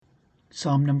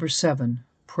Psalm number 7,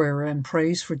 Prayer and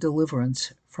Praise for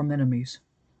Deliverance from Enemies.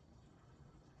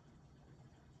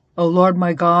 O Lord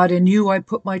my God, in you I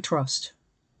put my trust.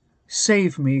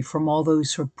 Save me from all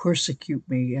those who persecute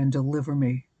me, and deliver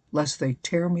me, lest they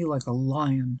tear me like a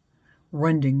lion,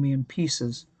 rending me in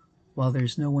pieces, while there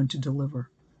is no one to deliver.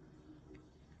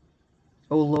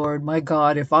 O Lord my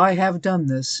God, if I have done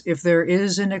this, if there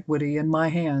is iniquity in my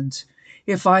hands,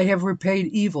 if I have repaid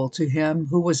evil to him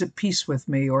who was at peace with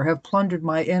me, or have plundered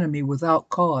my enemy without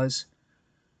cause,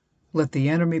 let the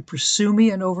enemy pursue me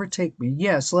and overtake me.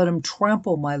 Yes, let him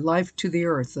trample my life to the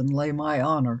earth and lay my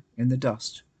honor in the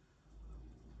dust.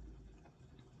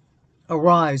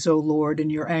 Arise, O Lord,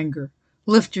 in your anger.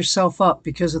 Lift yourself up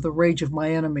because of the rage of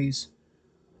my enemies.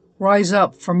 Rise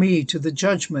up for me to the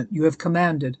judgment you have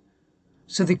commanded,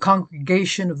 so the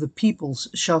congregation of the peoples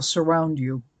shall surround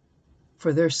you.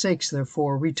 For their sakes,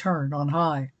 therefore, return on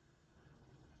high.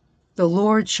 The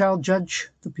Lord shall judge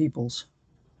the peoples.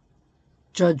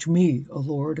 Judge me, O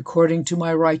Lord, according to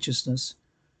my righteousness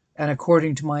and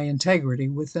according to my integrity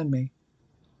within me.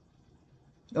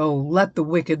 Oh, let the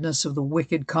wickedness of the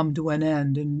wicked come to an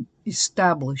end, and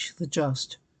establish the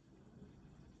just.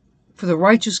 For the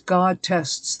righteous God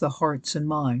tests the hearts and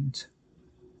minds.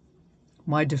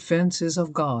 My defense is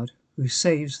of God, who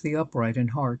saves the upright in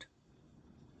heart.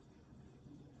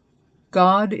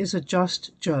 God is a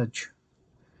just judge,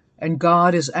 and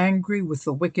God is angry with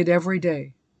the wicked every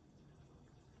day.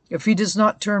 If he does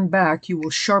not turn back, he will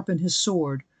sharpen his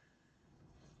sword.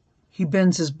 He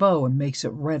bends his bow and makes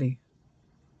it ready.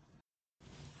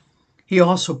 He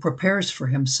also prepares for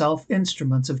himself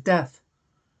instruments of death.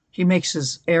 He makes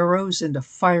his arrows into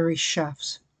fiery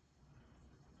shafts.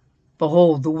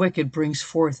 Behold, the wicked brings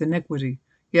forth iniquity.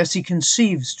 Yes, he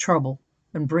conceives trouble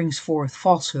and brings forth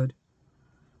falsehood.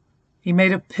 He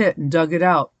made a pit and dug it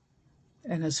out,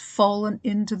 and has fallen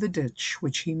into the ditch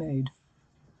which he made.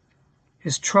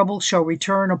 His trouble shall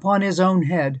return upon his own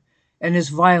head, and his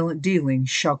violent dealings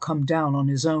shall come down on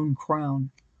his own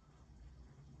crown.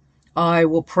 I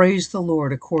will praise the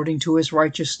Lord according to his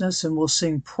righteousness, and will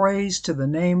sing praise to the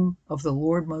name of the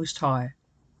Lord Most High.